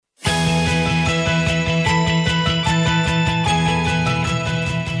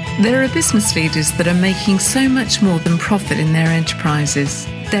There are business leaders that are making so much more than profit in their enterprises.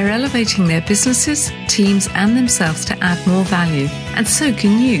 They're elevating their businesses, teams, and themselves to add more value. And so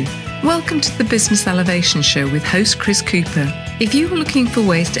can you. Welcome to the Business Elevation Show with host Chris Cooper. If you are looking for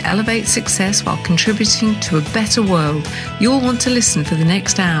ways to elevate success while contributing to a better world, you'll want to listen for the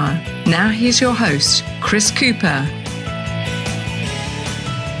next hour. Now here's your host, Chris Cooper.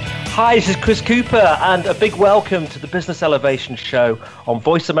 Hi, this is Chris Cooper, and a big welcome to the Business Elevation Show on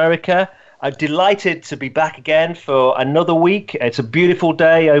Voice America. I'm delighted to be back again for another week. It's a beautiful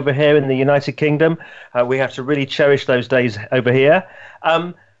day over here in the United Kingdom. We have to really cherish those days over here.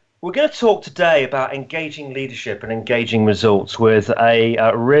 We're going to talk today about engaging leadership and engaging results with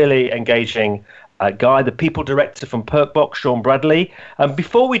a really engaging guy, the people director from Perkbox, Shaun Bradley.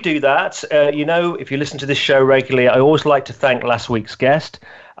 Before we do that, if you listen to this show regularly, I always like to thank last week's guest.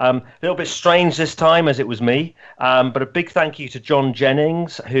 A little bit strange this time as it was me, but a big thank you to John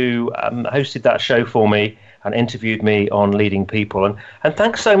Jennings, who hosted that show for me and interviewed me on leading people. And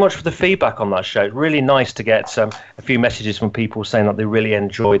thanks so much for the feedback on that show. Really nice to get a few messages from people saying that they really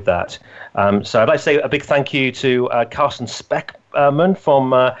enjoyed that. So I'd like to say a big thank you to Carsten Speckman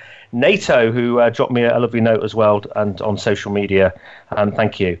from NATO, who dropped me a lovely note as well and on social media.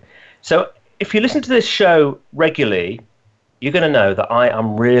 Thank you. So if you listen to this show regularly, you're going to know that I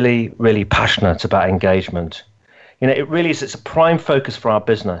am really, really passionate about engagement. It really is, it's a prime focus for our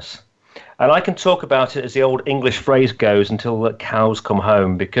business. And I can talk about it as the old English phrase goes until the cows come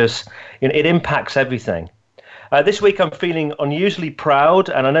home, because it impacts everything. This week I'm feeling unusually proud,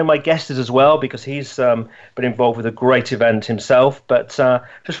 and I know my guest is as well, because he's been involved with a great event himself, but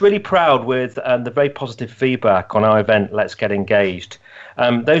just really proud with the very positive feedback on our event, Let's Get Engaged.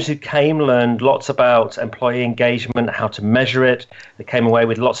 Those who came learned lots about employee engagement, how to measure it. They came away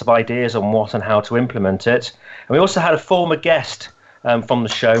with lots of ideas on what and how to implement it. And we also had a former guest from the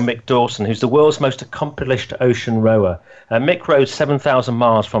show, Mick Dawson, who's the world's most accomplished ocean rower. Mick rowed 7,000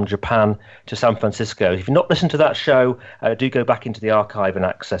 miles from Japan to San Francisco. If you've not listened to that show, do go back into the archive and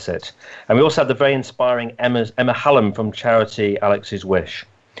access it. And we also had the very inspiring Emma Hallam from charity Alex's Wish.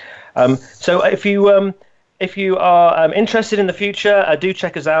 So if you are interested in the future, do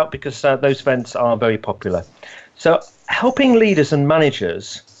check us out, because those events are very popular. So helping leaders and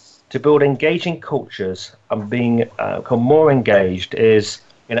managers to build engaging cultures and become more engaged is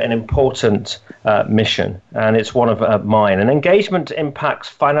an important mission, and it's one of mine. And engagement impacts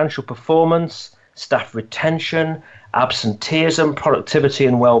financial performance, staff retention, absenteeism, productivity,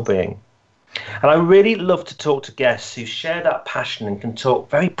 and well-being. And I really love to talk to guests who share that passion and can talk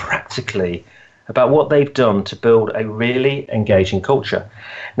very practically about what they've done to build a really engaging culture.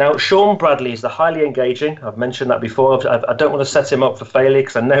 Now, Shaun Bradley is the highly engaging. I've mentioned that before. I don't want to set him up for failure,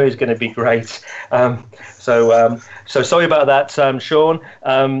 because I know he's going to be great. So sorry about that, Shaun.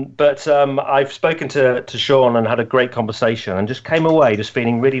 But I've spoken to Shaun and had a great conversation, and just came away just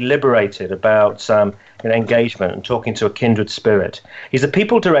feeling really liberated about engagement and talking to a kindred spirit. He's the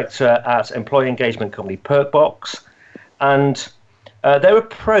people director at employee engagement company Perkbox, and their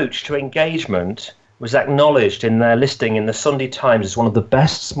approach to engagement was acknowledged in their listing in the Sunday Times as one of the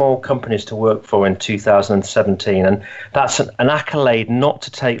best small companies to work for in 2017. And that's an accolade not to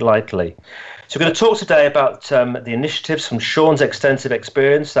take lightly. So we're going to talk today about the initiatives from Shaun's extensive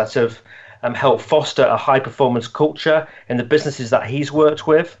experience that have helped foster a high-performance culture in the businesses that he's worked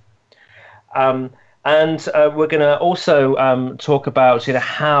with. And we're going to also talk about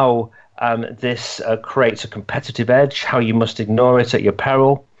how this creates a competitive edge, how you must ignore it at your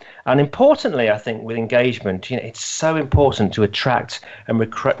peril. And importantly, I think with engagement, it's so important to attract and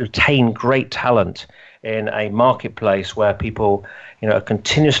retain great talent in a marketplace where people are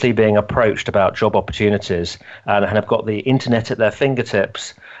continuously being approached about job opportunities and have got the internet at their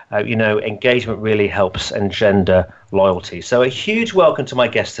fingertips. Engagement really helps engender loyalty. So a huge welcome to my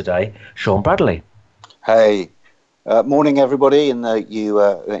guest today, Shaun Bradley. Hey. Morning, everybody in the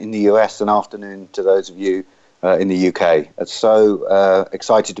US, and afternoon to those of you in the UK. It's so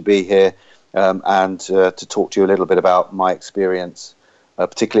excited to be here and to talk to you a little bit about my experience,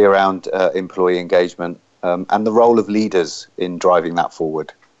 particularly around employee engagement and the role of leaders in driving that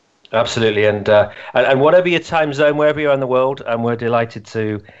forward. Absolutely, and whatever your time zone, wherever you are in the world, we're delighted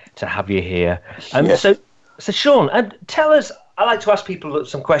to have you here. Yes. So Shaun, tell us. I like to ask people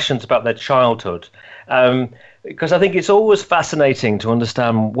some questions about their childhood. Because I think it's always fascinating to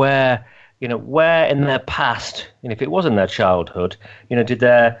understand where in their past, if it was in their childhood, did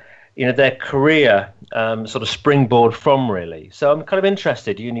their career sort of springboard from, really. So I'm kind of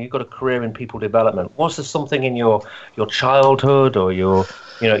interested. You've got a career in people development. Was there something in your childhood or your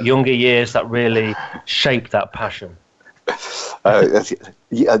younger years that really shaped that passion? Yes.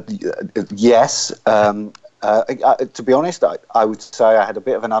 To be honest, I would say I had a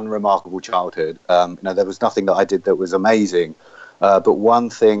bit of an unremarkable childhood. There was nothing that I did that was amazing. But one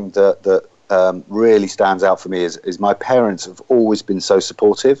thing that really stands out for me is my parents have always been so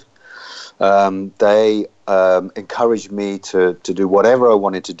supportive. They encouraged me to do whatever I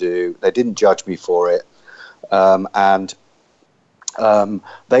wanted to do. They didn't judge me for it. And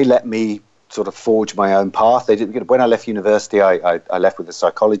they let me sort of forge my own path. They didn't. When I left university, I left with a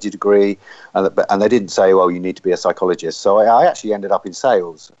psychology degree, and they didn't say, "Well, you need to be a psychologist." So I actually ended up in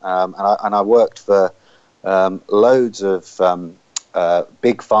sales, and I worked for loads of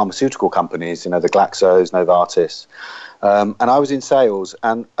big pharmaceutical companies. The Glaxos, Novartis, and I was in sales.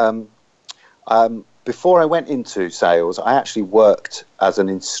 And before I went into sales, I actually worked as an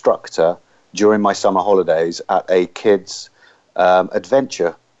instructor during my summer holidays at a kids'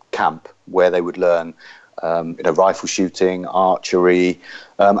 adventure camp where they would learn, rifle shooting, archery,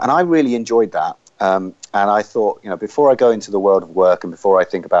 and I really enjoyed that. And I thought, before I go into the world of work and before I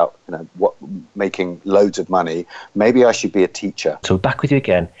think about, making loads of money, maybe I should be a teacher. So we're back with you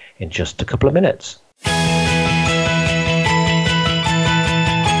again in just a couple of minutes.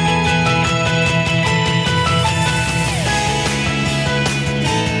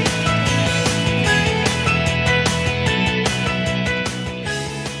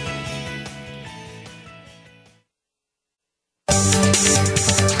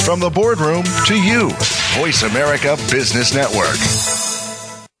 From the boardroom to you, Voice America Business Network.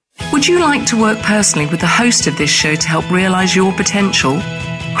 Would you like to work personally with the host of this show to help realize your potential?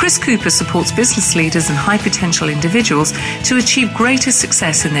 Chris Cooper supports business leaders and high potential individuals to achieve greater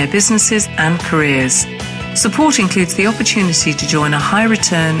success in their businesses and careers. Support includes the opportunity to join a high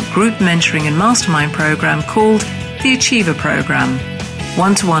return group mentoring and mastermind program called the Achiever Program.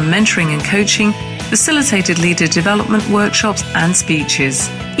 One-to-one mentoring and coaching, facilitated leader development workshops and speeches.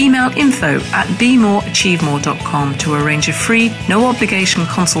 Email info@bemoreachievemore.com to arrange a free, no-obligation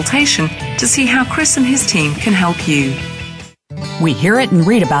consultation to see how Chris and his team can help you. We hear it and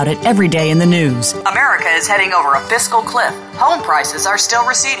read about it every day in the news. America is heading over a fiscal cliff. Home prices are still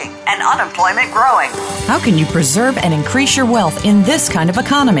receding and unemployment growing. How can you preserve and increase your wealth in this kind of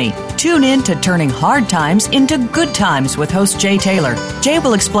economy? Tune in to Turning Hard Times into Good Times with host Jay Taylor. Jay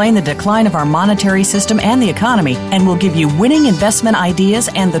will explain the decline of our monetary system and the economy and will give you winning investment ideas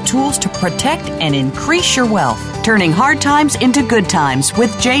and the tools to protect and increase your wealth. Turning Hard Times into Good Times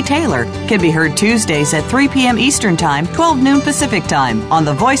with Jay Taylor can be heard Tuesdays at 3 p.m. Eastern Time, 12 noon Pacific Time on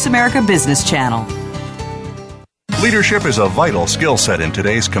the Voice America Business Channel. Leadership is a vital skill set in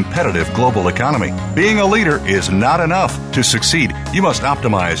today's competitive global economy. Being a leader is not enough. To succeed, you must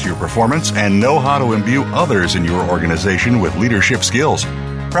optimize your performance and know how to imbue others in your organization with leadership skills.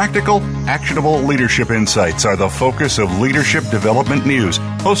 Practical, actionable leadership insights are the focus of Leadership Development News,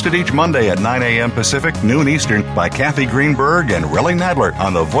 hosted each Monday at 9 a.m. Pacific, noon Eastern, by Kathy Greenberg and Relly Nadler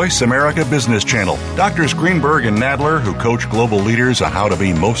on the Voice America Business Channel. Doctors Greenberg and Nadler, who coach global leaders on how to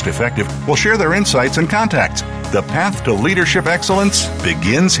be most effective, will share their insights and contacts. The path to leadership excellence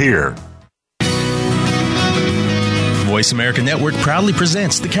begins here. Voice America Network proudly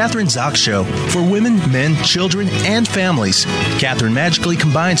presents The Catherine Zox Show for women, men, children, and families. Catherine magically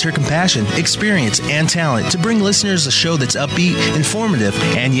combines her compassion, experience, and talent to bring listeners a show that's upbeat, informative,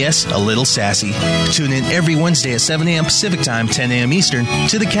 and yes, a little sassy. Tune in every Wednesday at 7 a.m. Pacific Time, 10 a.m. Eastern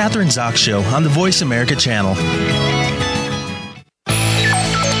to The Catherine Zox Show on the Voice America channel.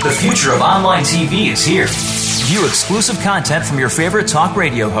 The future of online TV is here. View exclusive content from your favorite talk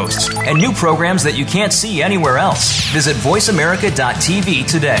radio hosts and new programs that you can't see anywhere else. Visit voiceamerica.tv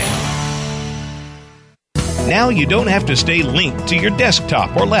today. Now you don't have to stay linked to your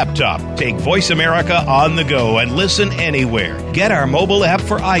desktop or laptop. Take Voice America on the go and listen anywhere. Get our mobile app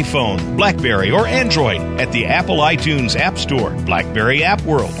for iPhone, BlackBerry, or Android at the Apple iTunes App Store, BlackBerry App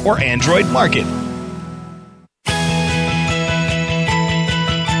World, or Android Market.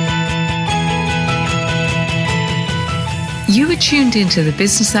 You are tuned into the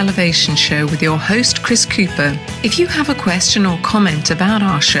Business Elevation Show with your host, Chris Cooper. If you have a question or comment about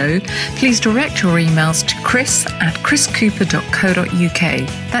our show, please direct your emails to chris@chriscooper.co.uk.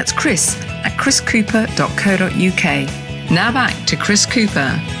 That's chris@chriscooper.co.uk. Now back to Chris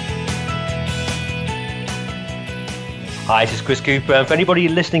Cooper. Hi, this is Chris Cooper. And for anybody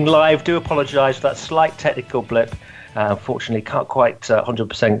listening live, do apologise for that slight technical blip. Unfortunately, can't quite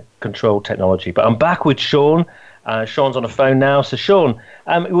 100% control technology. But I'm back with Shaun. Shaun's on the phone now. So, Shaun,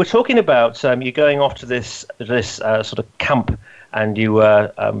 we were talking about you going off to this sort of camp, and you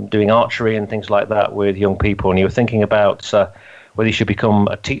were doing archery and things like that with young people, and you were thinking about whether you should become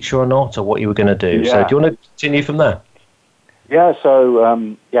a teacher or not, or what you were going to do. Yeah. So, do you want to continue from there? So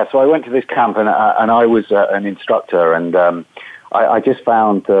I went to this camp, and I was an instructor, and I just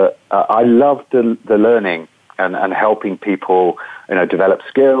found that I loved the learning and helping people, develop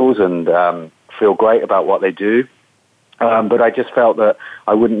skills and feel great about what they do. But I just felt that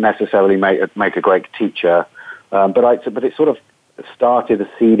I wouldn't necessarily make a great teacher. But it sort of started a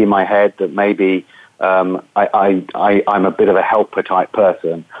seed in my head that maybe I'm a bit of a helper type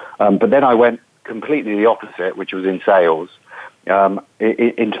person. But then I went completely the opposite, which was in sales,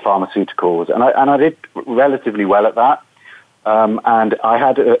 into pharmaceuticals, and I did relatively well at that. And I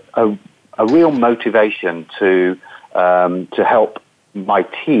had a real motivation to help my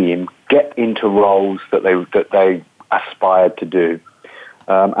team get into roles that they aspired to do.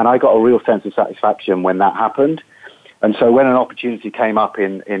 And I got a real sense of satisfaction when that happened. And so when an opportunity came up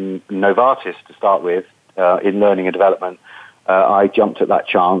in Novartis to start with, in learning and development, I jumped at that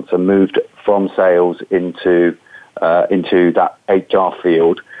chance and moved from sales into that HR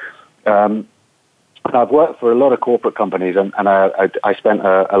field. And I've worked for a lot of corporate companies, and I spent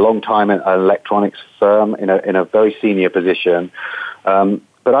a long time in an electronics firm in a very senior position.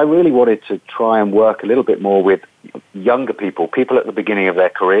 But I really wanted to try and work a little bit more with younger people at the beginning of their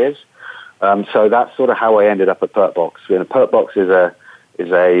careers. So that's sort of how I ended up at Perkbox. Perkbox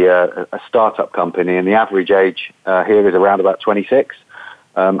is a startup company, and the average age here is around about 26.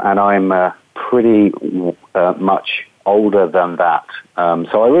 And I'm pretty much older than that.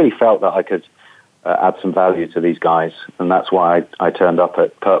 So I really felt that I could add some value to these guys, and that's why I turned up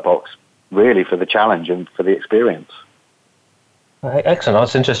at Perkbox, really for the challenge and for the experience. Excellent.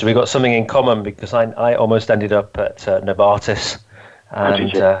 That's interesting. We've got something in common, because I almost ended up at Novartis,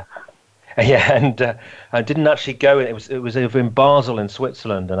 and I didn't actually go. It was over in Basel in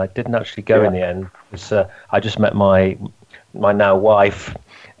Switzerland, and I didn't actually go in the end. I just met my now wife,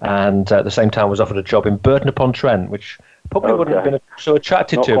 and at the same time was offered a job in Burton-upon-Trent, which probably wouldn't have been so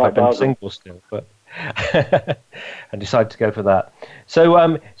attracted to if I'd been single still, but and decided to go for that. So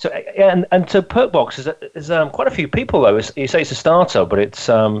so Perkbox is quite a few people though. You say it's a startup, but it's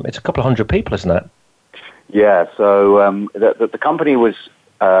a couple of hundred people, isn't it? Yeah. So the company was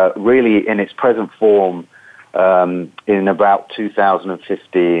really in its present form in about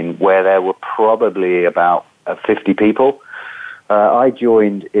 2015, where there were probably about 50 people. I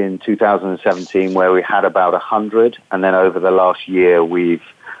joined in 2017, where we had about 100, and then over the last year we've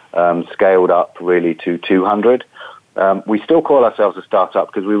scaled up really to 200. We still call ourselves a startup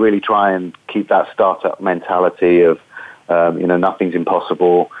because we really try and keep that startup mentality of nothing's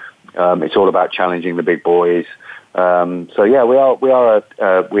impossible. It's all about challenging the big boys. So yeah, we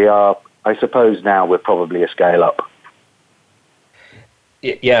are. I suppose now we're probably a scale up.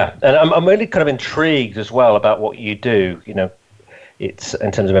 Yeah, and I'm really kind of intrigued as well about what you do. It's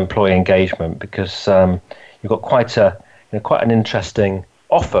in terms of employee engagement, because you've got quite an interesting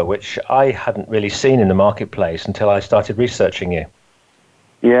offer, which I hadn't really seen in the marketplace until I started researching you.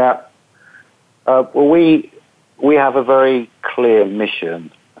 Yeah, well, we have a very clear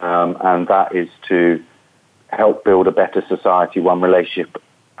mission, and that is to help build a better society, one relationship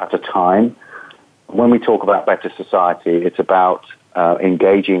at a time. When we talk about better society, it's about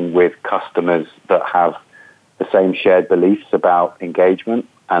engaging with customers that have the same shared beliefs about engagement,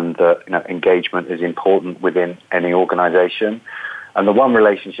 and that engagement is important within any organization. And the one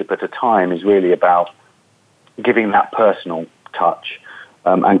relationship at a time is really about giving that personal touch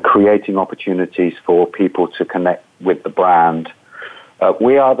and creating opportunities for people to connect with the brand.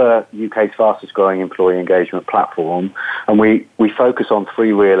 We are the UK's fastest growing employee engagement platform, and we focus on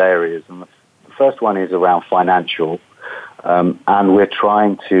three real areas. And the first one is around financial, and we're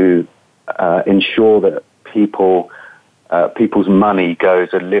trying to ensure that people's money goes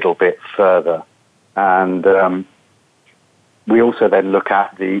a little bit further. And we also then look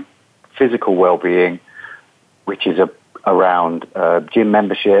at the physical well-being, which is around gym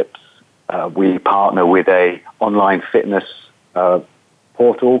memberships. We partner with a online fitness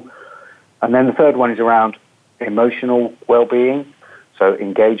portal. And then the third one is around emotional well-being. So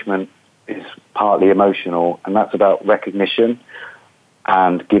engagement is partly emotional, and that's about recognition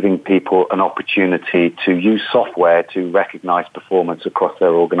and giving people an opportunity to use software to recognize performance across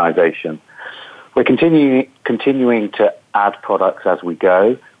their organization. We're continuing to add products as we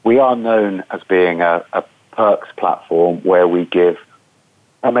go. We are known as being a perks platform where we give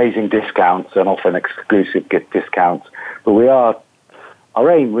amazing discounts and often exclusive gift discounts. But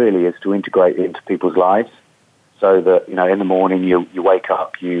our aim really is to integrate it into people's lives, so that in the morning you wake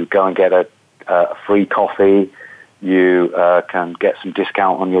up, you go and get a free coffee, you can get some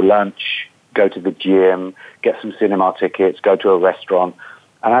discount on your lunch, go to the gym, get some cinema tickets, go to a restaurant.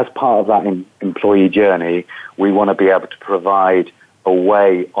 And as part of that employee journey, we want to be able to provide a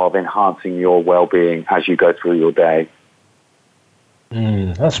way of enhancing your well-being as you go through your day.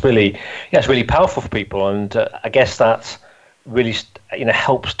 That's really powerful for people, and I guess that really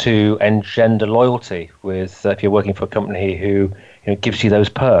helps to engender loyalty with if you're working for a company who gives you those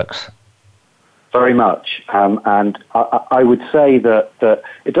perks. Very much, and I would say that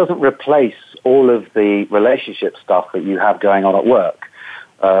it doesn't replace all of the relationship stuff that you have going on at work,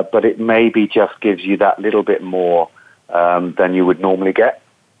 but it maybe just gives you that little bit more than you would normally get.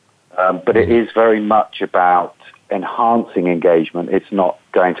 But it is very much about enhancing engagement. It's not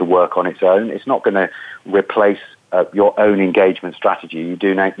going to work on its own. It's not going to replace your own engagement strategy. You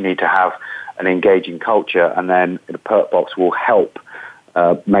do need to have an engaging culture, and then the Perkbox will help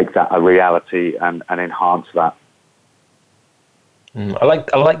make that a reality and enhance that. I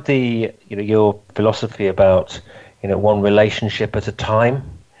like the your philosophy about one relationship at a time.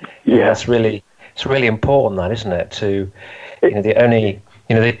 Yeah, it's really important, that, isn't it? To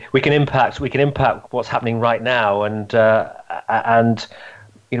we can impact what's happening right now, and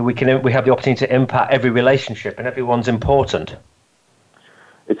we have the opportunity to impact every relationship, and everyone's important.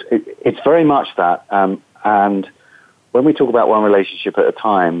 It's very much that, and when we talk about one relationship at a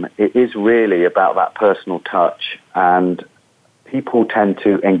time, it is really about that personal touch, and people tend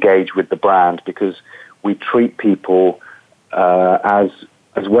to engage with the brand because we treat people as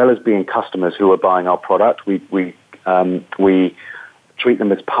well as being customers who are buying our product. We treat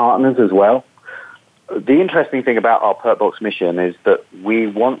them as partners as well. The interesting thing about our Perkbox mission is that we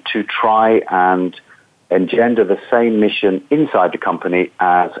want to try and engender the same mission inside the company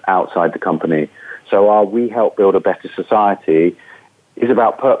as outside the company. So we help build a better society is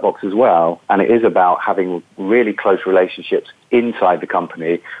about Perkbox as well, and it is about having really close relationships inside the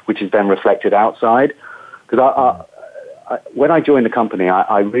company, which is then reflected outside. Because when I joined the company,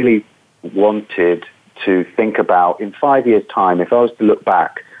 I really wanted to think about, in 5 years' time, if I was to look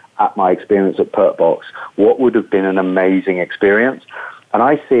back at my experience at Perkbox, what would have been an amazing experience? And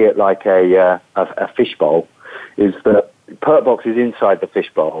I see it like a fishbowl, is that Perkbox is inside the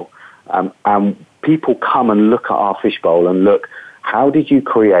fishbowl, and people come and look at our fishbowl and look, how did you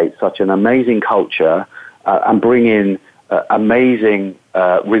create such an amazing culture and bring in amazing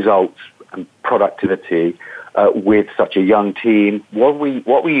results and productivity with such a young team? What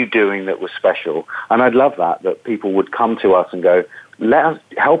were you doing that was special? And I'd love that people would come to us and go,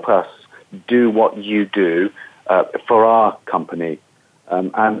 help us do what you do for our company.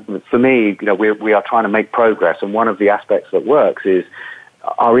 And for me, we are trying to make progress, and one of the aspects that works is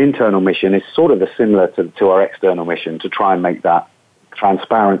our internal mission is sort of similar to our external mission, to try and make that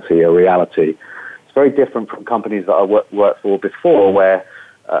transparency a reality. It's very different from companies that I worked for before, where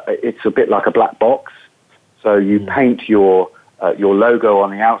it's a bit like a black box. So you paint your logo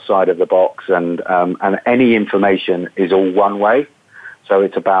on the outside of the box, and any information is all one way. So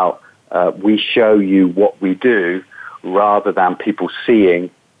it's about we show you what we do rather than people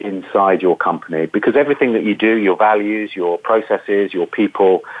seeing inside your company, because everything that you do, your values, your processes, your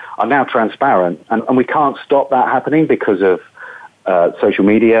people, are now transparent, and we can't stop that happening because of social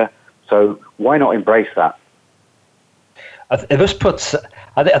media. So why not embrace that? I think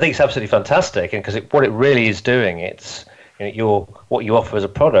it's absolutely fantastic, and because what it really is doing, it's what you offer as a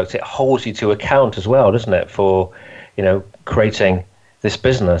product, it holds you to account as well, doesn't it, for creating this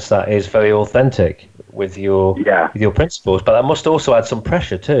business that is very authentic with your principles, but that must also add some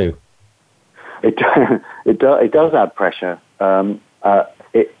pressure too. It does add pressure, very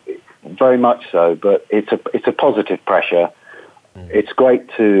much so, but it's a positive pressure. It's great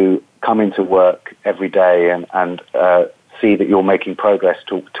to come into work every day and see that you're making progress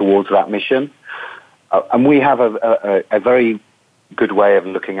towards that mission. And we have a very good way of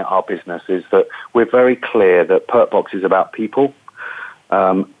looking at our business, is that we're very clear that Perkbox is about people.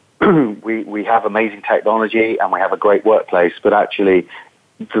 We have amazing technology and we have a great workplace, but actually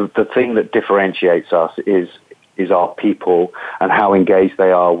the thing that differentiates us is our people and how engaged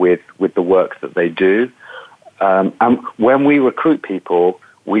they are with the work that they do. And when we recruit people,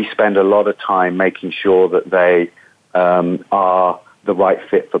 we spend a lot of time making sure that they are the right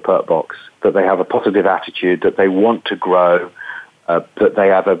fit for Perkbox, that they have a positive attitude, that they want to grow, that they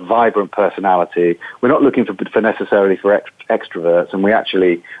have a vibrant personality. We're not looking for necessarily for extroverts, and we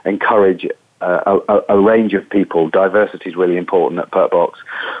actually encourage a range of people. Diversity is really important at Perkbox,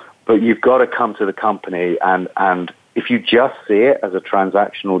 but you've got to come to the company, and if you just see it as a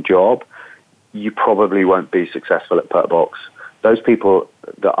transactional job, you probably won't be successful at Perkbox. Those people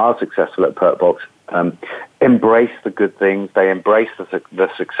that are successful at Perkbox embrace the good things, they embrace the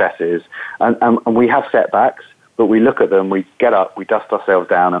successes, and we have setbacks, but we look at them, we get up, we dust ourselves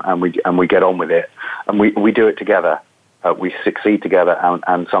down, and we get on with it, and we do it together. We succeed together,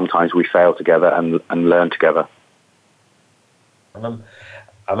 and sometimes we fail together and learn together. I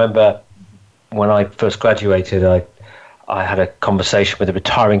remember when I first graduated, I had a conversation with a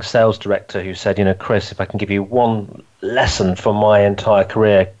retiring sales director who said, Chris, if I can give you one lesson from my entire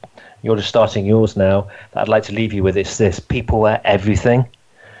career, you're just starting yours now, that I'd like to leave you with, it's this: people are everything.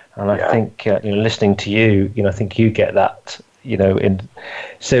 And I think, listening to you, I think you get that, in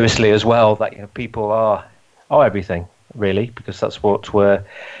seriously as well, that, people are everything, really, because that's what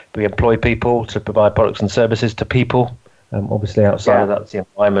we employ people to provide products and services to people. Obviously, outside of that's the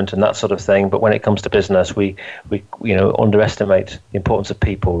environment and that sort of thing. But when it comes to business, we underestimate the importance of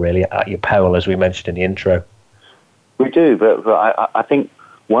people, really, at your peril, as we mentioned in the intro. We do, but I think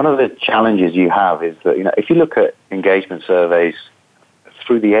one of the challenges you have is that, if you look at engagement surveys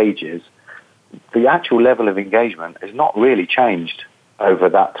through the ages, the actual level of engagement has not really changed over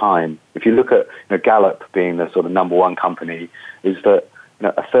that time. If you look at Gallup being the sort of number one company, is that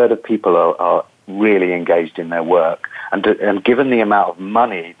a third of people are really engaged in their work, and given the amount of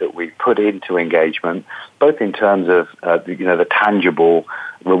money that we put into engagement, both in terms of the tangible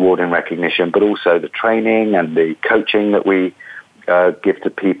reward and recognition, but also the training and the coaching that we give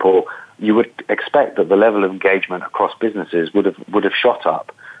to people, you would expect that the level of engagement across businesses would have shot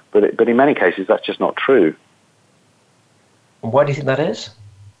up, but in many cases that's just not true. Why do you think that is?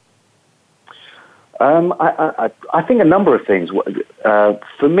 I think a number of things.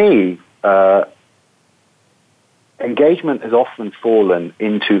 For me, engagement has often fallen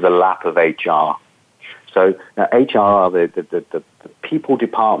into the lap of HR. So HR are the people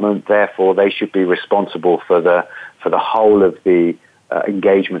department, therefore they should be responsible for the whole of the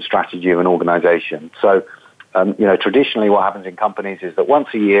engagement strategy of an organization. So, traditionally what happens in companies is that once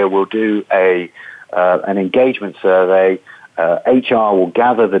a year we'll do an engagement survey. HR will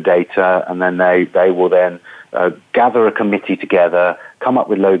gather the data, and then they will then gather a committee together, come up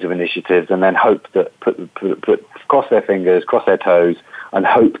with loads of initiatives, and then hope that cross their fingers, cross their toes, and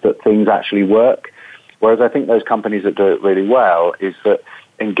hope that things actually work. Whereas I think those companies that do it really well is that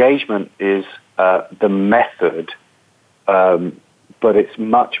engagement is the method, but it's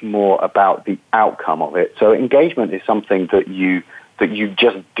much more about the outcome of it. So engagement is something that you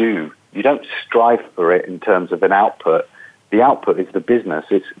just do. You don't strive for it in terms of an output. The output is the business.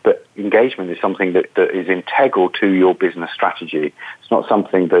 But engagement is something that is integral to your business strategy. It's not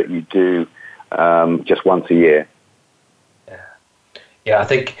something that you do just once a year. Yeah, I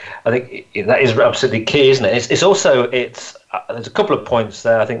think that is absolutely key, isn't it? It's also there's a couple of points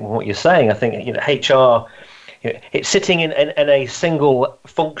there. I think what you're saying. I think HR, it's sitting in a single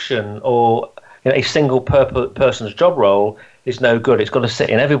function or a single person's job role is no good. It's got to sit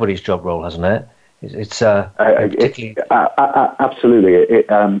in everybody's job role, hasn't it? Absolutely.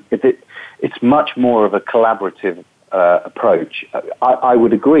 It's much more of a collaborative approach. I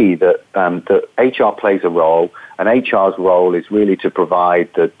would agree that HR plays a role, and HR's role is really to provide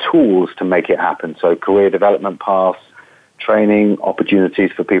the tools to make it happen. So career development paths, training,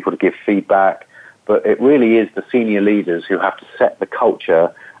 opportunities for people to give feedback. But it really is the senior leaders who have to set the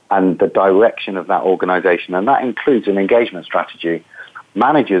culture and the direction of that organization, and that includes an engagement strategy.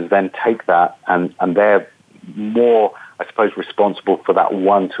 Managers then take that and they're more, I suppose, responsible for that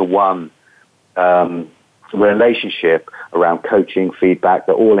one-to-one relationship around coaching, feedback,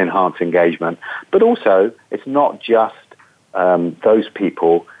 that all enhance engagement. But also, it's not just those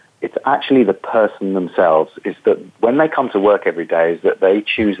people, it's actually the person themselves. Is that when they come to work every day, is that they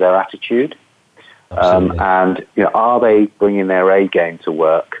choose their attitude. And are they bringing their A game to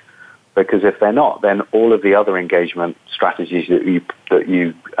work? Because if they're not, then all of the other engagement strategies that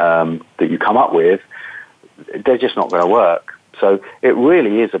you come up with, they're just not going to work. So it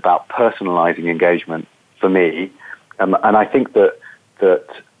really is about personalizing engagement for me, and I think that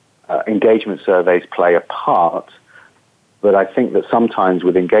engagement surveys play a part. But I think that sometimes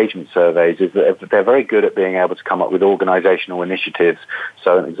with engagement surveys is that they're very good at being able to come up with organizational initiatives.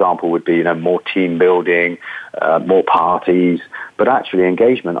 So an example would be, more team building, more parties. But actually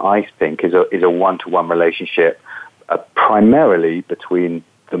engagement, I think, is a one-to-one relationship, primarily between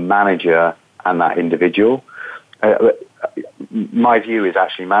the manager and that individual. My view is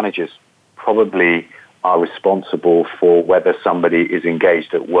actually managers probably are responsible for whether somebody is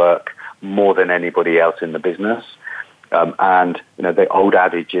engaged at work more than anybody else in the business. And the old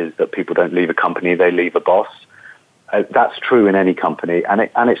adage is that people don't leave a company, they leave a boss. That's true in any company, and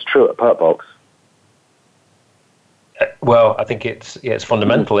it's true at Perkbox. Well, I think it's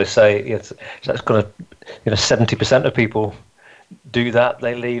fundamental. It's got 70% of people do that,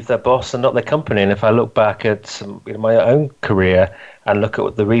 they leave their boss and not their company. And if I look back at my own career and look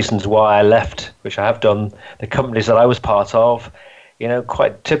at the reasons why I left, which I have done, the companies that I was part of,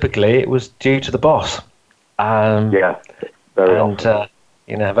 quite typically it was due to the boss. Very often.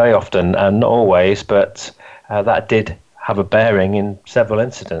 Very often, and not always, but that did have a bearing in several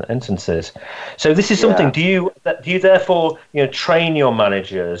instances. So this is something. Do you therefore train your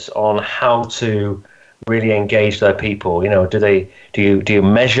managers on how to really engage their people? Do you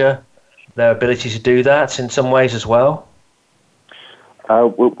measure their ability to do that in some ways as well?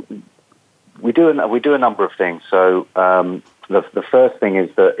 We do a number of things. So the first thing is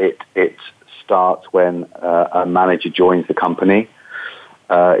that it starts when a manager joins the company.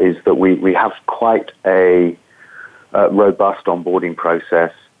 Is that we have quite a robust onboarding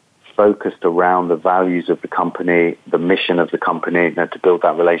process focused around the values of the company, the mission of the company, to build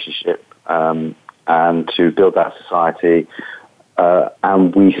that relationship and to build that society.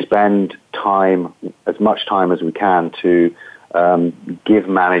 And we spend time, as much time as we can, to give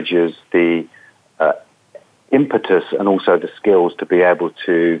managers the impetus and also the skills to be able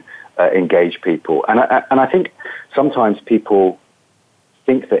to engage people. And I think sometimes people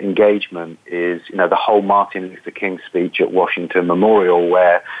think that engagement is, the whole Martin Luther King speech at Washington Memorial,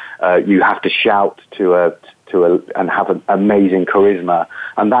 where you have to shout and have an amazing charisma,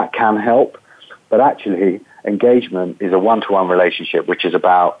 and that can help. But actually, engagement is a one-to-one relationship, which is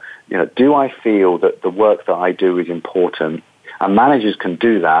about, do I feel that the work that I do is important? And managers can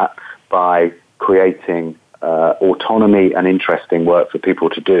do that by creating autonomy and interesting work for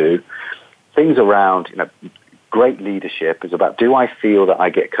people to do. Things around, great leadership is about, do I feel that I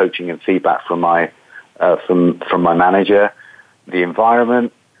get coaching and feedback from my manager? The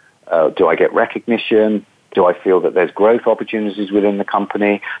environment, do I get recognition? Do I feel that there's growth opportunities within the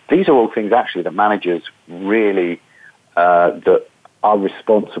company? These are all things actually that managers really that are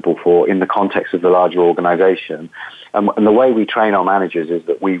responsible for in the context of the larger organization. And the way we train our managers is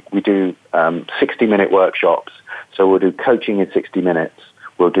that we do 60-minute workshops. So we'll do coaching in 60 minutes.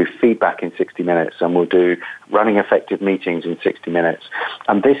 We'll do feedback in 60 minutes, and we'll do running effective meetings in 60 minutes.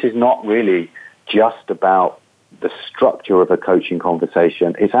 And this is not really just about the structure of a coaching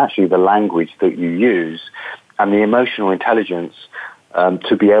conversation. It's actually the language that you use and the emotional intelligence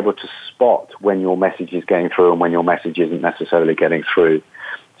to be able to spot when your message is getting through and when your message isn't necessarily getting through.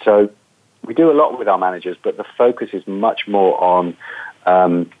 So we do a lot with our managers, but the focus is much more on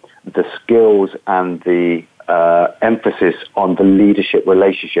the skills and the emphasis on the leadership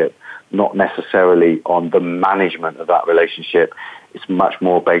relationship, not necessarily on the management of that relationship. It's much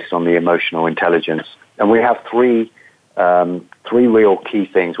more based on the emotional intelligence. And we have three real key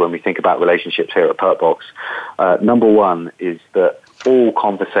things when we think about relationships here at Perkbox. Number one is that all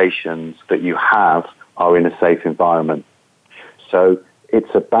conversations that you have are in a safe environment. So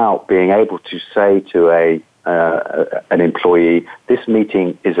it's about being able to say to an employee, this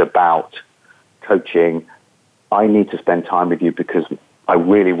meeting is about coaching. I need to spend time with you because I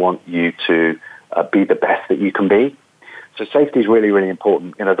really want you to be the best that you can be. So safety is really, really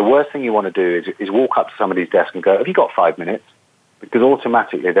important. The worst thing you want to do is walk up to somebody's desk and go, have you got 5 minutes? Because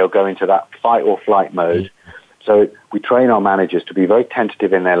automatically they'll go into that fight or flight mode. So we train our managers to be very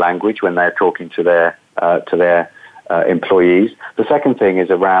tentative in their language when they're talking to their employees. The second thing is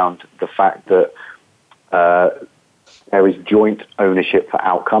around the fact that there is joint ownership for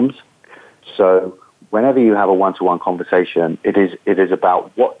outcomes. So whenever you have a one-to-one conversation, it is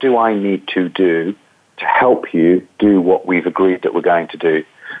about what do I need to do to help you do what we've agreed that we're going to do.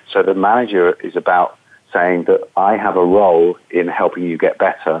 So the manager is about saying that I have a role in helping you get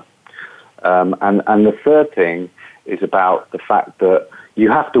better. And the third thing is about the fact that you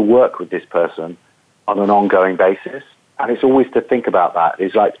have to work with this person on an ongoing basis. And it's always to think about that.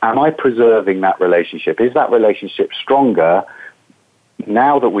 It's like, am I preserving that relationship? Is that relationship stronger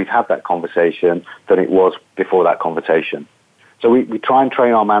now that we've had that conversation than it was before that conversation? So we try and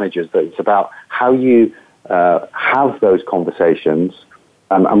train our managers that it's about how you have those conversations,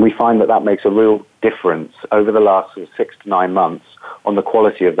 and we find that makes a real difference over the last 6 to 9 months on the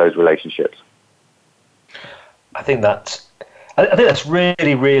quality of those relationships. I think that's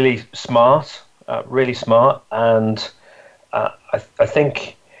really, really smart, and I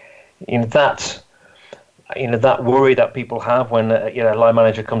think that worry that people have when a line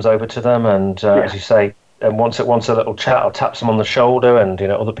manager comes over to them and as you say, and wants a little chat or taps them on the shoulder, and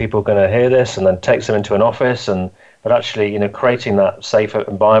other people are going to hear this, and then takes them into an office, but actually creating that safe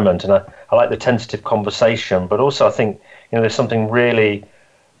environment. And I like the tentative conversation, but also I think there's something really,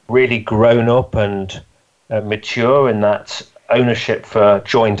 really grown up and mature in that ownership for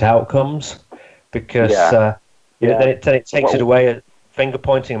joint outcomes, because then it takes it away at finger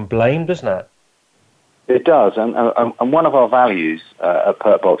pointing and blame, doesn't it? It does, and one of our values at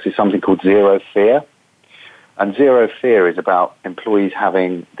Perkbox is something called zero fear. And zero fear is about employees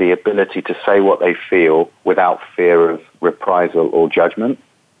having the ability to say what they feel without fear of reprisal or judgment.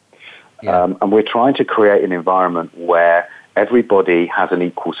 Yeah. And we're trying to create an environment where everybody has an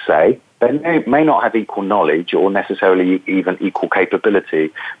equal say. They may not have equal knowledge or necessarily even equal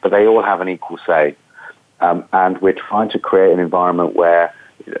capability, but they all have an equal say. And we're trying to create an environment where,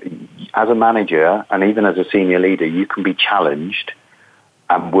 as a manager and even as a senior leader, you can be challenged,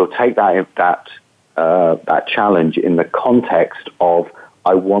 and we'll take that challenge in the context of,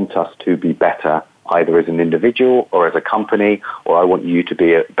 I want us to be better, either as an individual or as a company, or I want you to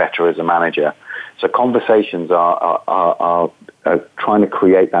be better as a manager. So conversations are trying to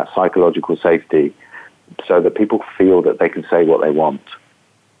create that psychological safety so that people feel that they can say what they want.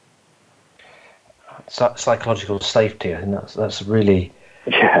 Psychological safety, I think that's really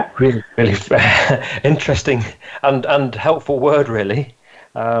really interesting and helpful word, really.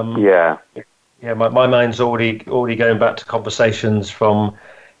 My mind's already going back to conversations from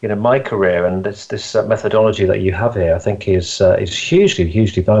my career, and this methodology that you have here, I think is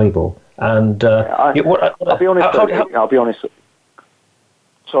hugely valuable. And I'll be honest.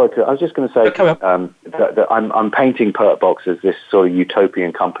 Sorry, I was just going to say that I'm painting Perkbox as this sort of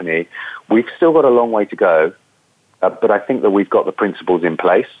utopian company. We've still got a long way to go, but I think that we've got the principles in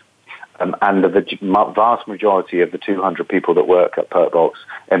place. And the vast majority of the 200 people that work at Perkbox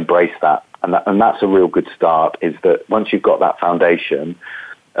embrace that. And that's a real good start, is that once you've got that foundation,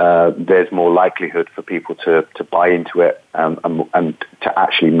 there's more likelihood for people to buy into it and to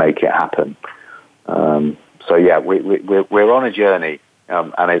actually make it happen. We're on a journey,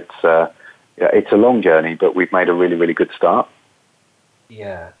 and it's a long journey, but we've made a really, really good start.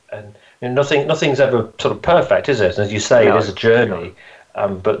 Yeah, and nothing's ever sort of perfect, is it? As you say, it is a journey.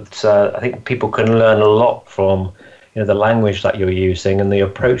 But I think people can learn a lot from the language that you're using and the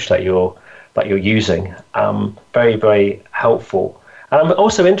approach that you're using. Very, very helpful. And I'm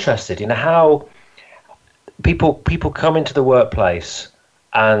also interested in how people come into the workplace,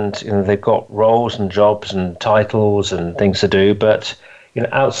 and they've got roles and jobs and titles and things to do, but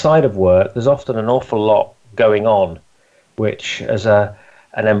outside of work, there's often an awful lot going on, which as an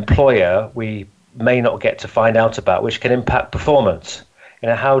employer we may not get to find out about, which can impact performance.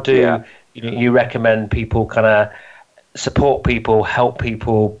 How do you recommend people kind of support people, help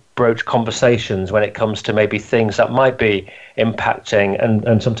people broach conversations when it comes to maybe things that might be impacting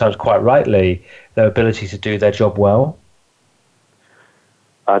and sometimes quite rightly their ability to do their job well?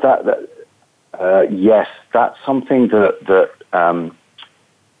 Yes, that's something that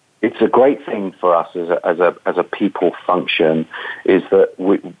it's a great thing for us as a people function, is that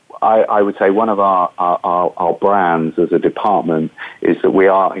I would say one of our brands as a department is that we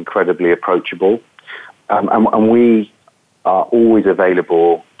are incredibly approachable, and we are always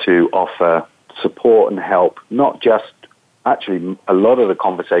available to offer support and help. Not just, actually, a lot of the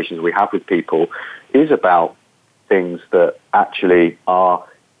conversations we have with people is about things that actually are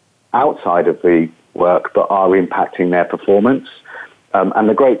outside of the work but are impacting their performance. And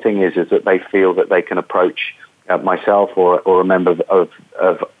the great thing is that they feel that they can approach myself or a member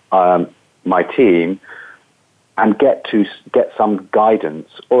of my team and get some guidance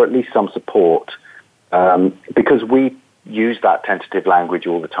or at least some support, because we use that tentative language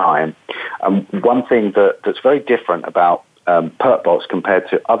all the time. One thing that's very different about Perkbox compared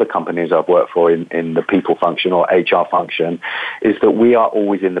to other companies I've worked for in the people function or HR function is that we are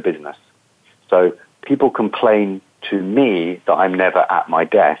always in the business. So people complain to me that I'm never at my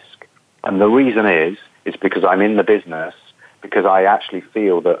desk, and the reason is because I'm in the business, because I actually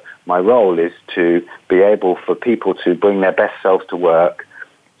feel that my role is to be able for people to bring their best selves to work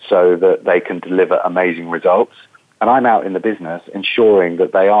so that they can deliver amazing results. And I'm out in the business ensuring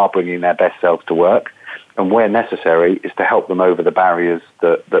that they are bringing their best selves to work, and where necessary is to help them over the barriers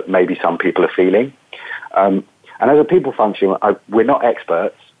that maybe some people are feeling. And as a people function, we're not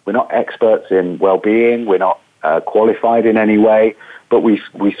experts. We're not experts in well-being. We're not qualified in any way, but we've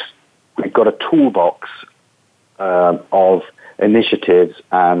got a toolbox of initiatives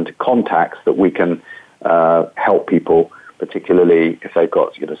and contacts that we can help people, particularly if they've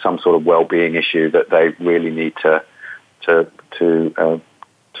got some sort of well-being issue that they really need to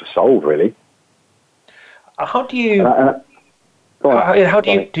solve. Really, how do you how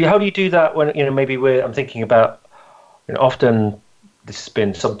do you do that when maybe I'm thinking about often this has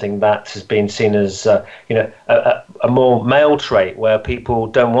been something that has been seen as a more male trait where people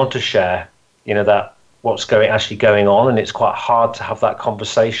don't want to share that what's actually going on, and it's quite hard to have that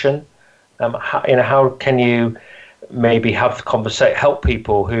conversation. How can you maybe have the conversation, help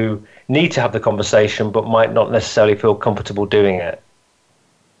people who need to have the conversation but might not necessarily feel comfortable doing it?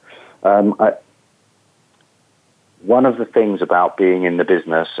 One of the things about being in the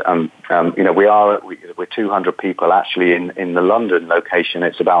business, we're 200 people. Actually, in the London location,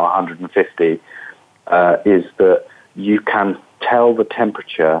 it's about 150. Is that you can tell the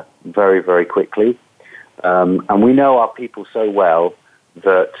temperature very, very quickly, and we know our people so well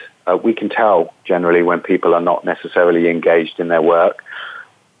that we can tell generally when people are not necessarily engaged in their work.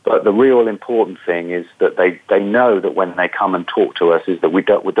 But the real important thing is that they know that when they come and talk to us, is that we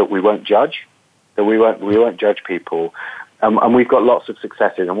won't judge. That we won't judge people, and we've got lots of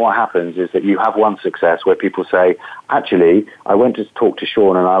successes. And what happens is that you have one success where people say, "Actually, I went to talk to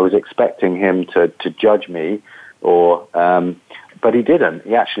Shaun, and I was expecting him to judge me, but he didn't.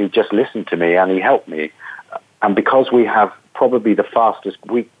 He actually just listened to me and he helped me." And because we have probably the fastest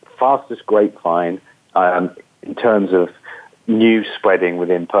grapevine in terms of news spreading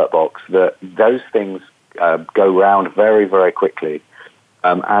within Perkbox, that those things go round very, very quickly,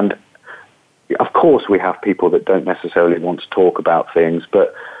 and of course, we have people that don't necessarily want to talk about things,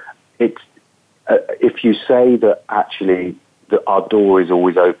 but it's if you say that actually that our door is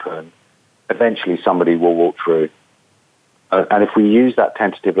always open, eventually somebody will walk through. And if we use that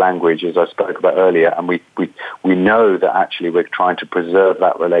tentative language, as I spoke about earlier, and we know that actually we're trying to preserve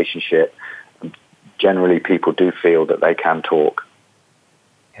that relationship, generally people do feel that they can talk.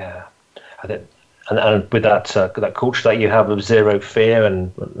 Yeah, and with that culture that you have of zero fear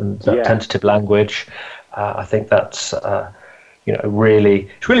and that tentative language, I think that's really,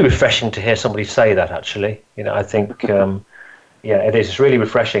 it's really refreshing to hear somebody say that. Actually, I think it is. It's really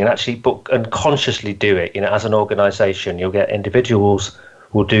refreshing, and actually, and consciously do it. As an organisation, you'll get individuals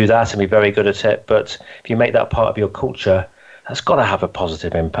who will do that and be very good at it. But if you make that part of your culture, that's got to have a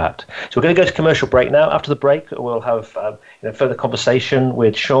positive impact. So we're going to go to commercial break now. After the break, we'll have further conversation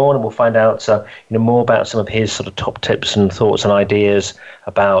with Shaun, and we'll find out more about some of his sort of top tips and thoughts and ideas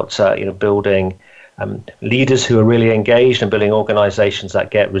about building leaders who are really engaged and building organisations that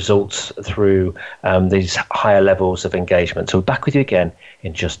get results through these higher levels of engagement. So we're back with you again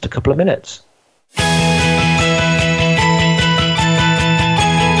in just a couple of minutes.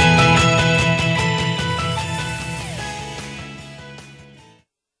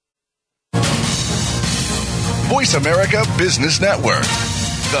 Voice America Business Network,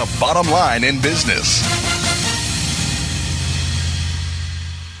 the bottom line in business.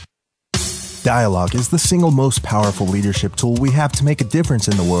 Dialogue is the single most powerful leadership tool we have to make a difference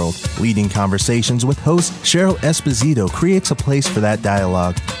in the world. Leading Conversations with host Cheryl Esposito creates a place for that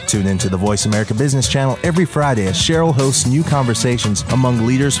dialogue. Tune into the Voice America Business Channel every Friday as Cheryl hosts new conversations among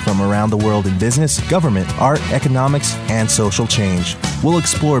leaders from around the world in business, government, art, economics, and social change. We'll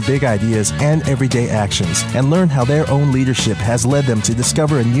explore big ideas and everyday actions and learn how their own leadership has led them to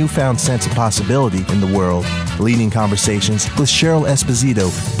discover a newfound sense of possibility in the world. Leading Conversations with Cheryl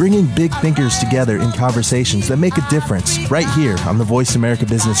Esposito, bringing big thinkers together in conversations that make a difference, right here on the Voice America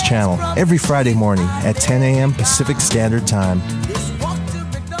Business Channel every Friday morning at 10 a.m. Pacific Standard Time.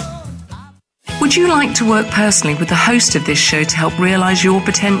 Would you like to work personally with the host of this show to help realize your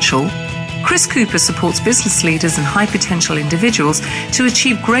potential? Chris Cooper supports business leaders and high potential individuals to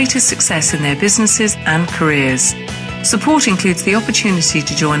achieve greater success in their businesses and careers. Support includes the opportunity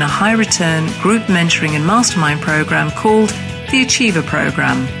to join a high return group mentoring and mastermind program called the Achiever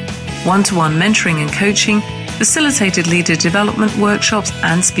Program. One-to-one mentoring and coaching, facilitated leader development workshops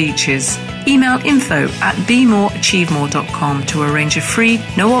and speeches. Email info@bemoreachievemore.com to arrange a free,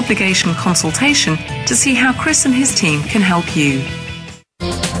 no-obligation consultation to see how Chris and his team can help you.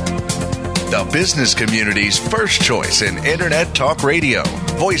 The business community's first choice in Internet Talk Radio.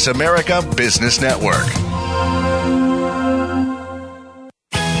 Voice America Business Network.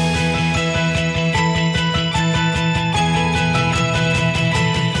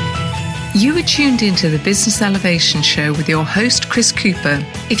 You are tuned into the Business Elevation Show with your host, Chris Cooper.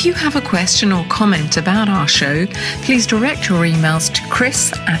 If you have a question or comment about our show, please direct your emails to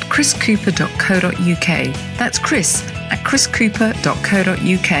chris@chriscooper.co.uk. That's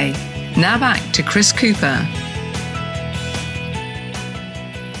chris@chriscooper.co.uk. Now back to Chris Cooper.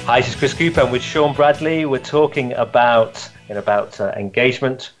 Hi, this is Chris Cooper. I'm with Shaun Bradley. We're talking about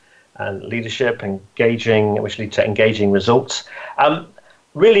engagement and leadership, which lead to engaging results.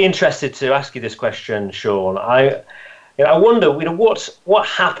 Really interested to ask you this question, Shaun. I wonder, what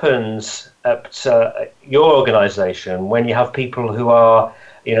happens at your organisation when you have people who are,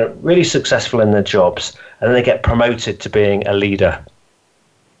 really successful in their jobs, and then they get promoted to being a leader.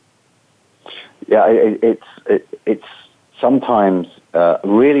 Yeah, it's sometimes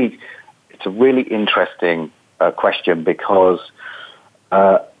really it's a really interesting question because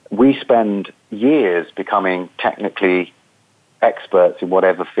we spend years becoming technically experts in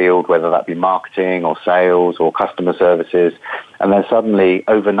whatever field, whether that be marketing or sales or customer services, and then suddenly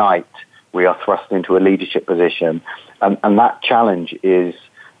overnight we are thrust into a leadership position, and that challenge is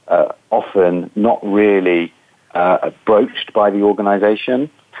often not really broached by the organization.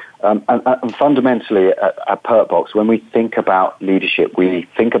 And fundamentally at Perkbox, when we think about leadership, we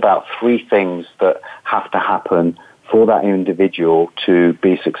think about three things that have to happen for that individual to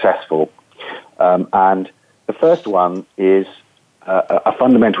be successful. And the first one is a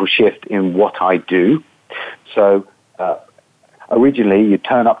fundamental shift in what I do. So originally, you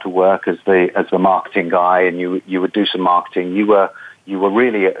turn up to work as the marketing guy, and you would do some marketing. You were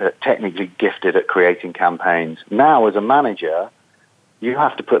really technically gifted at creating campaigns. Now, as a manager, you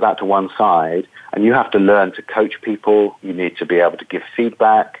have to put that to one side, and you have to learn to coach people. You need to be able to give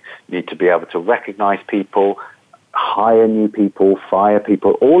feedback. You need to be able to recognize people, hire new people, fire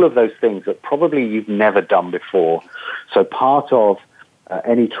people, all of those things that probably you've never done before. So part of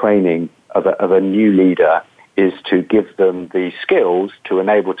any training of a new leader is to give them the skills to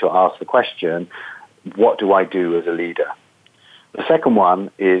enable to ask the question, what do I do as a leader? The second one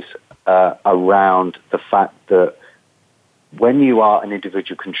is around the fact that when you are an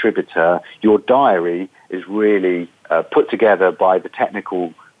individual contributor, your diary is really put together by the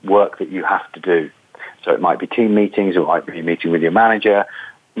technical work that you have to do. So it might be team meetings, or it might be a meeting with your manager.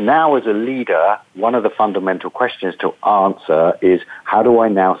 Now, as a leader, one of the fundamental questions to answer is, how do I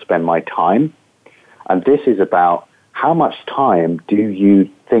now spend my time? And this is about how much time do you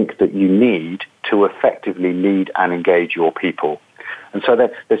think that you need to effectively lead and engage your people? And so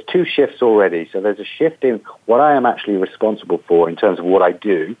there's two shifts already. So there's a shift in what I am actually responsible for in terms of what I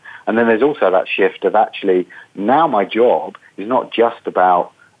do. And then there's also that shift of actually, now my job is not just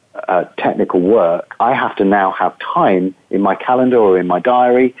about technical work. I have to now have time in my calendar or in my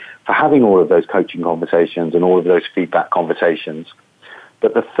diary for having all of those coaching conversations and all of those feedback conversations.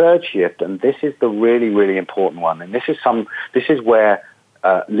 But the third shift, and this is the really, really important one, and this is where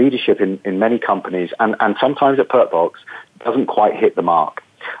leadership in many companies and sometimes at Perkbox doesn't quite hit the mark.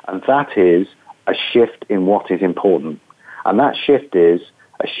 And that is a shift in what is important. And that shift is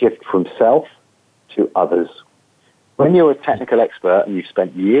a shift from self to others. When you're a technical expert and you've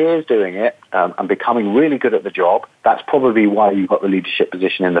spent years doing it and becoming really good at the job, that's probably why you got the leadership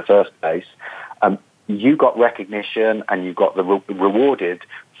position in the first place. You got recognition and you got rewarded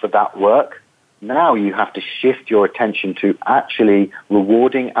for that work. Now you have to shift your attention to actually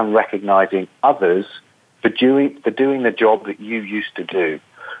rewarding and recognizing others for doing the job that you used to do.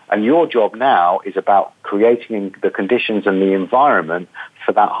 And your job now is about creating the conditions and the environment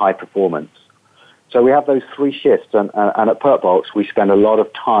for that high performance. So we have those three shifts, and at Perkbox we spend a lot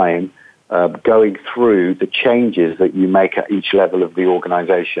of time going through the changes that you make at each level of the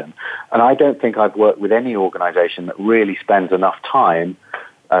organization. And I don't think I've worked with any organization that really spends enough time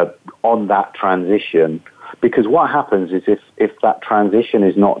on that transition, because what happens is if that transition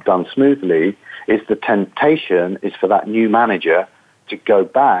is not done smoothly, is the temptation is for that new manager to go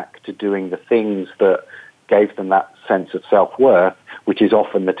back to doing the things that gave them that sense of self-worth, which is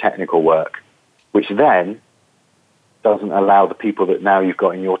often the technical work, which then doesn't allow the people that now you've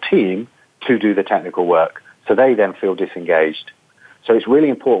got in your team to do the technical work. So they then feel disengaged. So it's really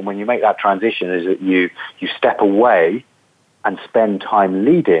important when you make that transition is that you step away and spend time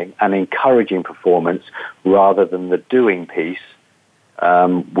leading and encouraging performance rather than the doing piece,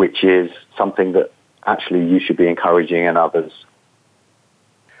 which is something that actually you should be encouraging in others.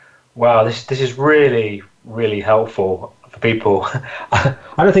 Wow, this is really, really helpful for people. I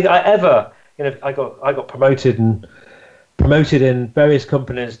don't think I ever, I got promoted in various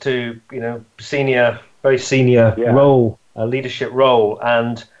companies to, very senior role, a leadership role,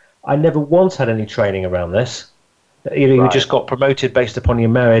 and I never once had any training around this. You just got promoted based upon your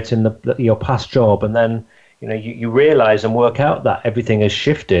merit in your past job, and then you realize and work out that everything has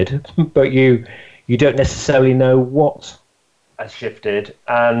shifted, but you don't necessarily know what has shifted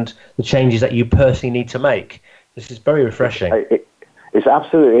and the changes that you personally need to make. This is very refreshing. It's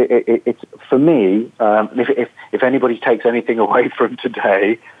absolutely. It's for me. If anybody takes anything away from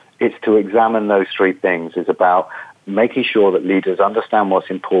today, it's to examine those three things. It's about making sure that leaders understand what's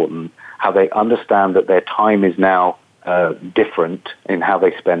important, how they understand that their time is now different in how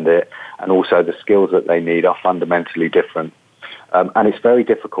they spend it, and also the skills that they need are fundamentally different. And it's very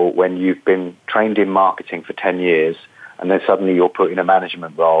difficult when you've been trained in marketing for 10 years and then suddenly you're put in a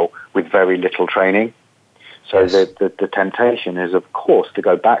management role with very little training. So yes. the temptation is, of course, to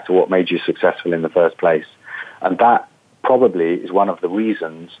go back to what made you successful in the first place. And that probably is one of the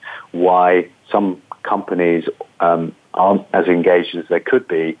reasons why some companies aren't as engaged as they could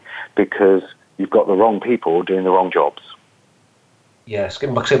be, because you've got the wrong people doing the wrong jobs. Yes,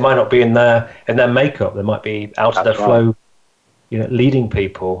 because it might not be in their makeup. They might be out of their flow, leading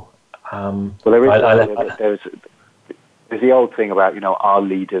people. Well, there's the old thing about, are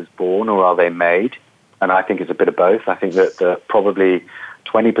leaders born or are they made? And I think it's a bit of both. I think that probably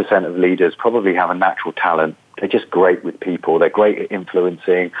 20% of leaders probably have a natural talent. They're just great with people. They're great at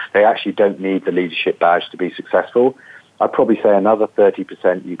influencing. They actually don't need the leadership badge to be successful. I'd probably say another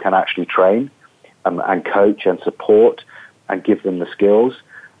 30% you can actually train and coach and support and give them the skills.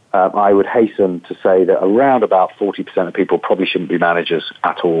 I would hasten to say that around about 40% of people probably shouldn't be managers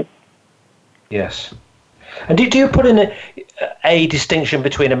at all. Yes. And do you put in a distinction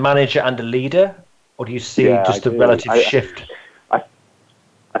between a manager and a leader? Or do you see just a relative shift?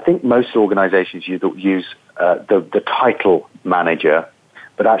 I think most organizations use the title manager,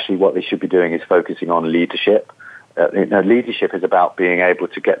 but actually what they should be doing is focusing on leadership. Leadership is about being able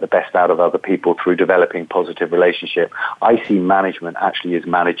to get the best out of other people through developing positive relationship. I see management actually as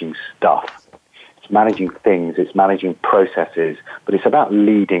managing stuff. It's managing things, it's managing processes, but it's about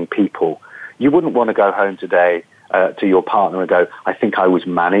leading people. You wouldn't want to go home today to your partner and go, I think I was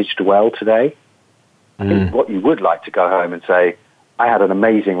managed well today. I think what you would like to go home and say, I had an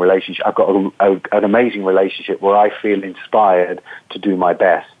amazing relationship. I've got an amazing relationship where I feel inspired to do my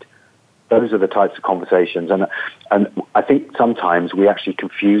best. Those are the types of conversations. And I think sometimes we actually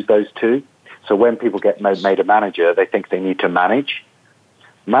confuse those two. So when people get made a manager, they think they need to manage.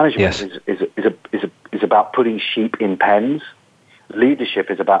 Management is about putting sheep in pens. Leadership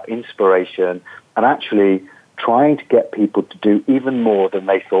is about inspiration and actually trying to get people to do even more than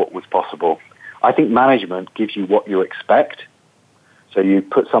they thought was possible. I think management gives you what you expect. So you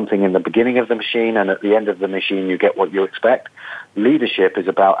put something in the beginning of the machine and at the end of the machine you get what you expect. Leadership is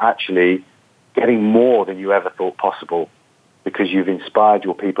about actually getting more than you ever thought possible because you've inspired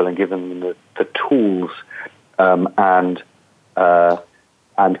your people and given them the tools and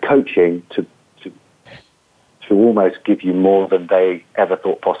coaching to almost give you more than they ever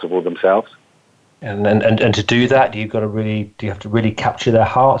thought possible themselves. And to do that, do you have to really capture their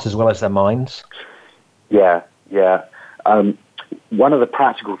hearts as well as their minds? Yeah. One of the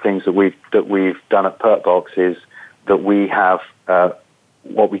practical things that we've done at Perkbox is that we have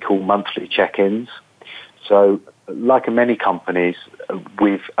what we call monthly check-ins. So, like in many companies,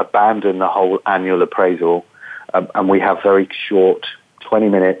 we've abandoned the whole annual appraisal, and we have very short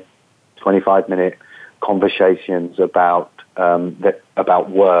 20-minute, 25-minute conversations about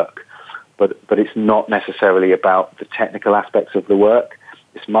work. But it's not necessarily about the technical aspects of the work.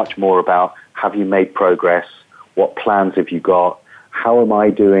 It's much more about, have you made progress? What plans have you got? How am I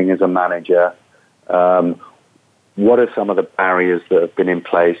doing as a manager? What are some of the barriers that have been in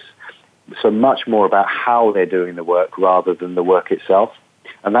place? So much more about how they're doing the work rather than the work itself.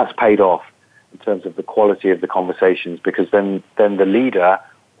 And that's paid off in terms of the quality of the conversations, because then the leader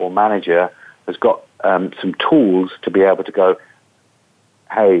or manager has got some tools to be able to go,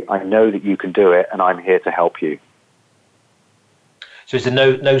 hey, I know that you can do it and I'm here to help you. So is there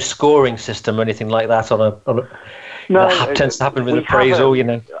no scoring system or anything like that on a no, that tends to happen with appraisal,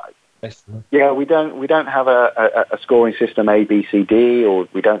 Yeah, we don't have a scoring system A, B, C, D, or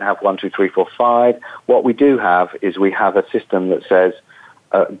we don't have 1, 2, 3, 4, 5. What we do have is we have a system that says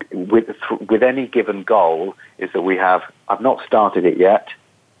with any given goal is that we have, I've not started it yet,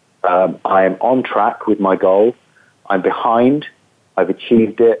 I am on track with my goal, I'm behind, I've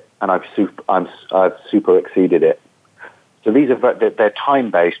achieved it, and I've super exceeded it. So they're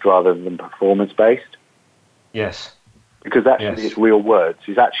time-based rather than performance-based. Yes. Because actually it's real words.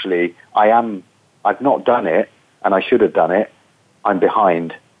 It's actually, I've not done it, and I should have done it, I'm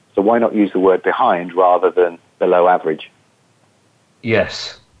behind. So why not use the word behind rather than below average?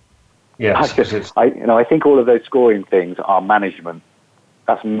 Yes. I think all of those scoring things are management.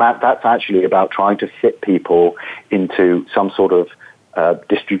 That's actually about trying to fit people into some sort of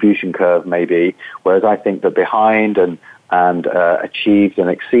distribution curve, maybe. Whereas I think that behind and achieved and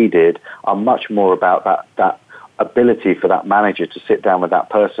exceeded are much more about that ability for that manager to sit down with that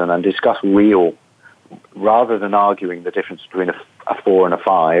person and discuss real, rather than arguing the difference between a 4 and a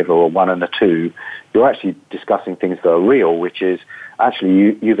 5 or a 1 and a 2. You're actually discussing things that are real, which is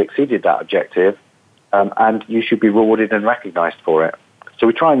actually you've exceeded that objective, and you should be rewarded and recognized for it. So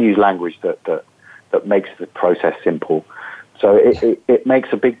we try and use language that makes the process simple. So it makes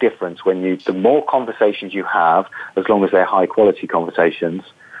a big difference when the more conversations you have, as long as they're high quality conversations,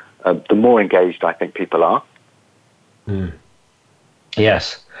 the more engaged I think people are. Mm.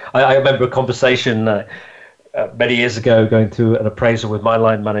 Yes. I remember a conversation many years ago going through an appraisal with the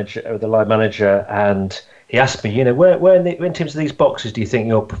line manager, and he asked me, where in terms of these boxes do you think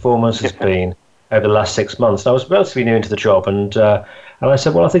your performance has been over the last 6 months? And I was relatively new into the job, and I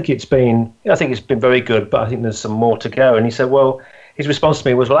said, well, I think it's been very good, but I think there's some more to go. And he said, well, his response to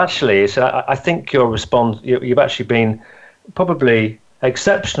me was, well, actually, he said, I think you've actually been probably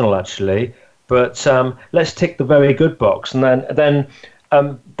exceptional, actually, but let's tick the very good box. And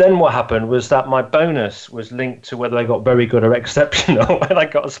then what happened was that my bonus was linked to whether I got very good or exceptional, and I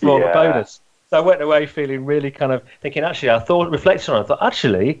got a smaller bonus. So I went away feeling really kind of thinking, actually, reflecting on it, I thought,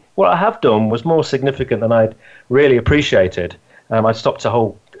 actually, what I have done was more significant than I'd really appreciated. I stopped a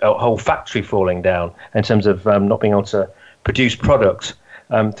whole factory falling down in terms of not being able to produce product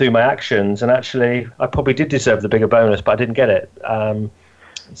through my actions. And actually, I probably did deserve the bigger bonus, but I didn't get it.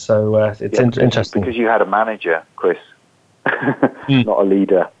 So it's interesting. Because you had a manager, Chris, not a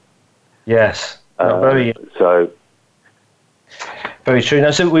leader. Yes. Very true. Now,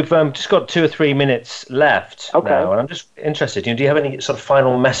 so we've just got 2 or 3 minutes left now, and I'm just interested. Do you have any sort of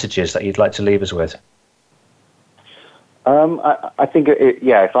final messages that you'd like to leave us with? I think,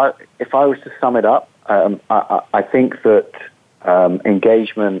 if I was to sum it up, I think that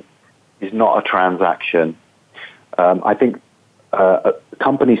engagement is not a transaction. I think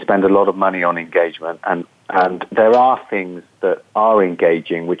companies spend a lot of money on engagement, and there are things that are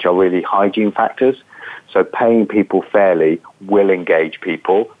engaging which are really hygiene factors. So paying people fairly will engage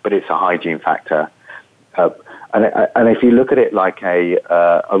people, but it's a hygiene factor. And if you look at it like a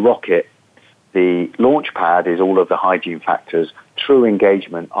rocket, the launch pad is all of the hygiene factors. True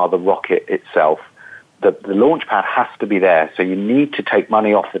engagement are the rocket itself. The launch pad has to be there, so you need to take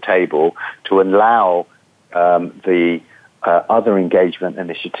money off the table to allow the other engagement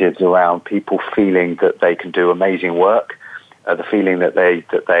initiatives around people feeling that they can do amazing work, the feeling that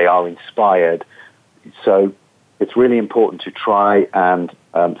they are inspired. So it's really important to try and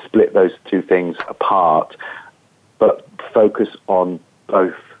split those two things apart, but focus on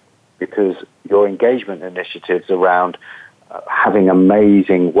both, because your engagement initiatives around having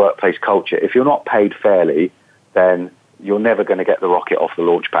amazing workplace culture, if you're not paid fairly, then you're never going to get the rocket off the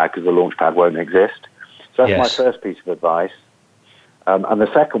launch pad, because the launch pad won't exist. So that's my first piece of advice. And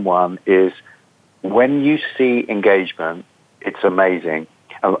the second one is, when you see engagement, it's amazing.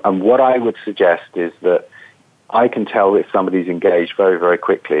 And what I would suggest is that I can tell if somebody's engaged very, very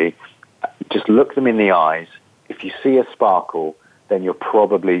quickly. Just look them in the eyes. If you see a sparkle, then you're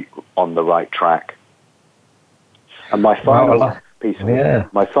probably on the right track. And my final piece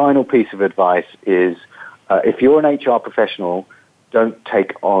of advice is, if you're an HR professional, don't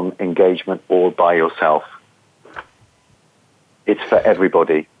take on engagement all by yourself. It's for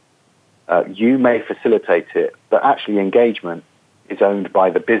everybody. You may facilitate it, but actually engagement is owned by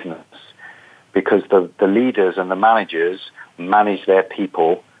the business, because the leaders and the managers manage their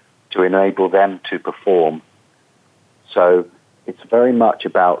people to enable them to perform. So it's very much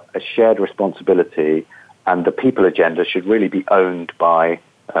about a shared responsibility, and the people agenda should really be owned by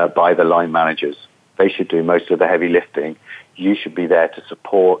the line managers. They should do most of the heavy lifting. You should be there to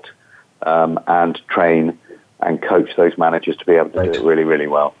support and train and coach those managers to be able to do it really, really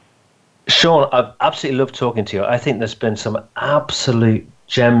well. Shaun, I've absolutely loved talking to you. I think there's been some absolute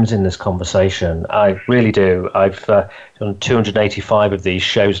gems in this conversation. I really do. I've done 285 of these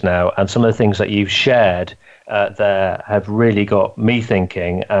shows now, and some of the things that you've shared there have really got me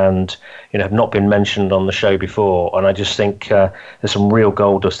thinking, and have not been mentioned on the show before. And I just think there's some real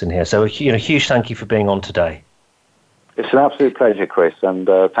gold dust in here. So huge thank you for being on today. It's an absolute pleasure, Chris, and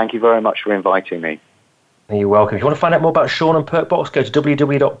thank you very much for inviting me. You're welcome. If you want to find out more about Shaun and Perkbox, go to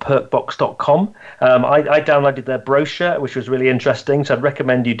www.perkbox.com. I downloaded their brochure, which was really interesting, so I'd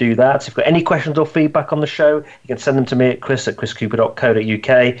recommend you do that. If you've got any questions or feedback on the show, you can send them to me at chris@chriscooper.co.uk.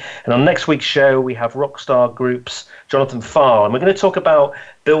 And on next week's show, we have Rockstar Group's Jonathan Farr, and we're going to talk about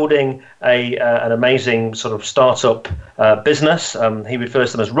building an amazing sort of startup business. He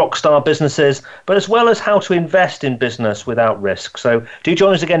refers to them as rockstar businesses, but as well as how to invest in business without risk. So do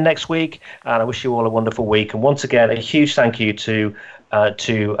join us again next week, and I wish you all a wonderful week. And once again, a huge thank you to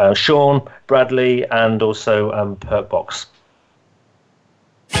Shaun Bradley and also Perkbox.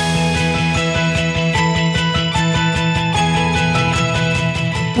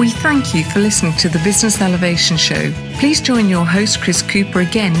 We thank you for listening to the Business Elevation Show. Please join your host, Chris Cooper,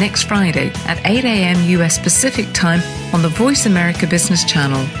 again next Friday at 8 a.m. US Pacific Time on the Voice America Business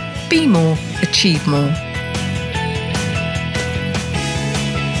Channel. Be more, achieve more.